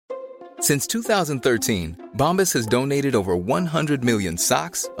Since 2013, Bombas has donated over 100 million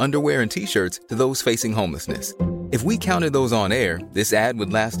socks, underwear, and T-shirts to those facing homelessness. If we counted those on air, this ad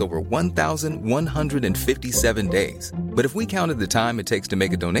would last over 1,157 days. But if we counted the time it takes to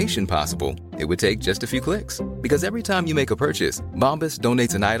make a donation possible, it would take just a few clicks. Because every time you make a purchase, Bombas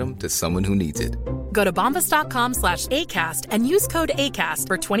donates an item to someone who needs it. Go to bombas.com/ACAST and use code ACAST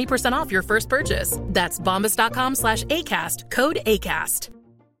for 20% off your first purchase. That's bombas.com/ACAST, code ACAST.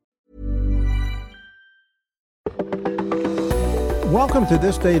 Welcome to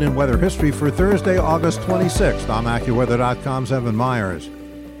This Date in Weather History for Thursday, August 26th. I'm AccuWeather.com's Evan Myers.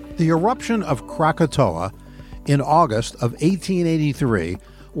 The eruption of Krakatoa in August of 1883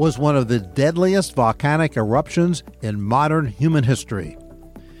 was one of the deadliest volcanic eruptions in modern human history.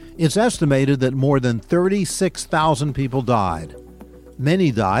 It's estimated that more than 36,000 people died.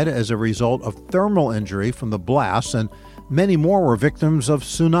 Many died as a result of thermal injury from the blasts, and many more were victims of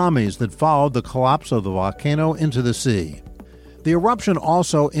tsunamis that followed the collapse of the volcano into the sea. The eruption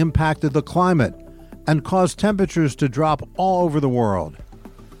also impacted the climate and caused temperatures to drop all over the world.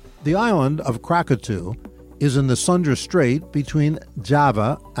 The island of Krakatoa is in the Sunda Strait between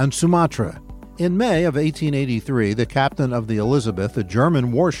Java and Sumatra. In May of 1883, the captain of the Elizabeth, a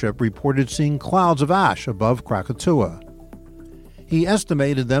German warship, reported seeing clouds of ash above Krakatoa. He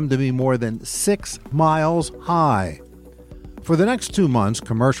estimated them to be more than 6 miles high. For the next 2 months,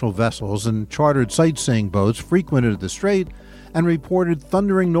 commercial vessels and chartered sightseeing boats frequented the strait and reported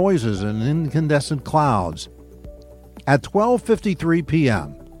thundering noises and incandescent clouds. At 12:53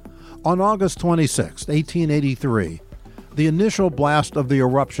 p.m. on August 26, 1883, the initial blast of the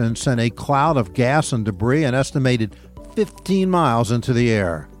eruption sent a cloud of gas and debris an estimated 15 miles into the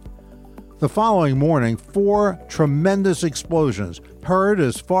air. The following morning, 4 tremendous explosions, heard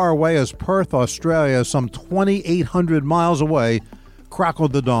as far away as Perth, Australia, some 2,800 miles away,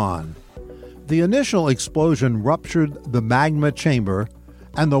 crackled the dawn. The initial explosion ruptured the magma chamber,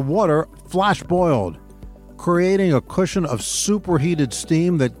 and the water flash boiled, creating a cushion of superheated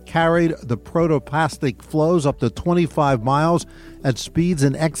steam that carried the protoplastic flows up to 25 miles at speeds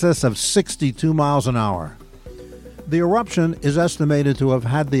in excess of 62 miles an hour. The eruption is estimated to have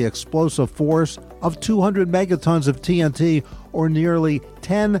had the explosive force of 200 megatons of TNT, or nearly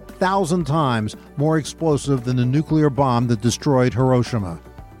 10,000 times more explosive than the nuclear bomb that destroyed Hiroshima.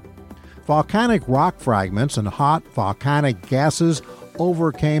 Volcanic rock fragments and hot volcanic gases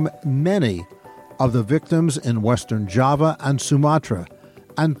overcame many of the victims in western Java and Sumatra,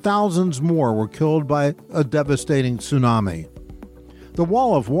 and thousands more were killed by a devastating tsunami. The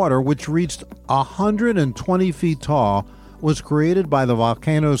wall of water, which reached 120 feet tall, was created by the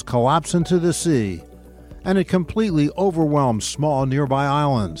volcano's collapse into the sea, and it completely overwhelmed small nearby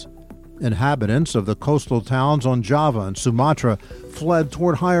islands. Inhabitants of the coastal towns on Java and Sumatra fled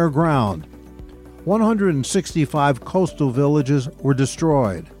toward higher ground. 165 coastal villages were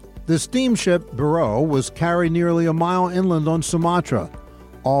destroyed. The steamship Barrow was carried nearly a mile inland on Sumatra.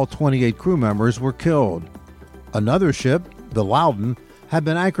 All 28 crew members were killed. Another ship, the Loudon, had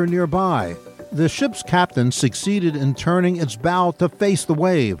been anchored nearby. The ship's captain succeeded in turning its bow to face the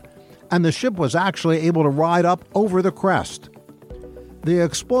wave, and the ship was actually able to ride up over the crest. The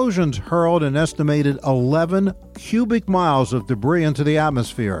explosions hurled an estimated 11 cubic miles of debris into the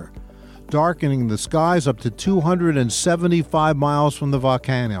atmosphere, darkening the skies up to 275 miles from the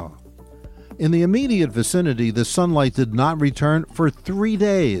volcano. In the immediate vicinity, the sunlight did not return for 3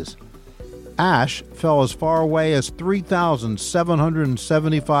 days. Ash fell as far away as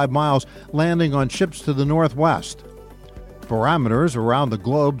 3,775 miles, landing on ships to the northwest. Barometers around the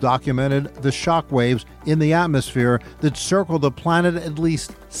globe documented the shock waves in the atmosphere that circled the planet at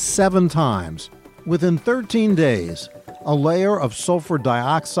least 7 times. Within 13 days, a layer of sulfur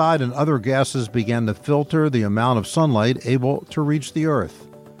dioxide and other gases began to filter the amount of sunlight able to reach the Earth.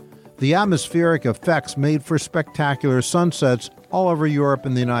 The atmospheric effects made for spectacular sunsets all over Europe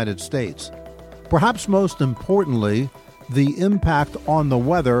and the United States. Perhaps most importantly, the impact on the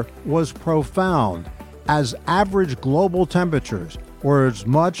weather was profound, as average global temperatures were as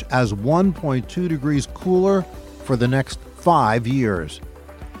much as 1.2 degrees cooler for the next 5 years.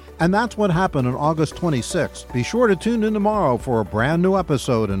 And that's what happened on August 26th. Be sure to tune in tomorrow for a brand new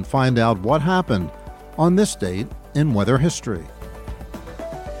episode and find out what happened on this date in weather history.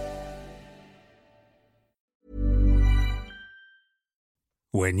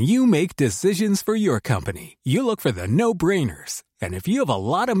 When you make decisions for your company, you look for the no-brainers. And if you have a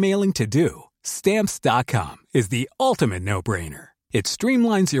lot of mailing to do, Stamps.com is the ultimate no-brainer. It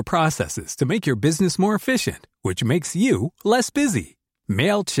streamlines your processes to make your business more efficient, which makes you less busy.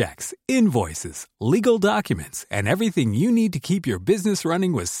 Mail checks, invoices, legal documents, and everything you need to keep your business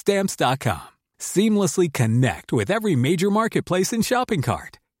running with Stamps.com. Seamlessly connect with every major marketplace and shopping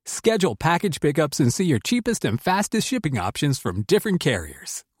cart. Schedule package pickups and see your cheapest and fastest shipping options from different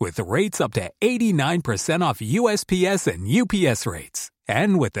carriers, with rates up to 89% off USPS and UPS rates.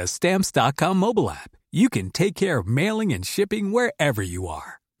 And with the Stamps.com mobile app, you can take care of mailing and shipping wherever you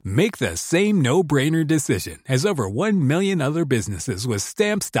are. Make the same no-brainer decision as over 1 million other businesses with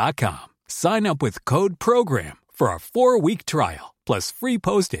Stamps.com. Sign up with code PROGRAM for a 4-week trial, plus free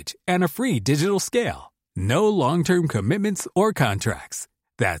postage and a free digital scale. No long-term commitments or contracts.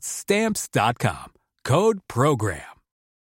 That's Stamps.com. Code PROGRAM.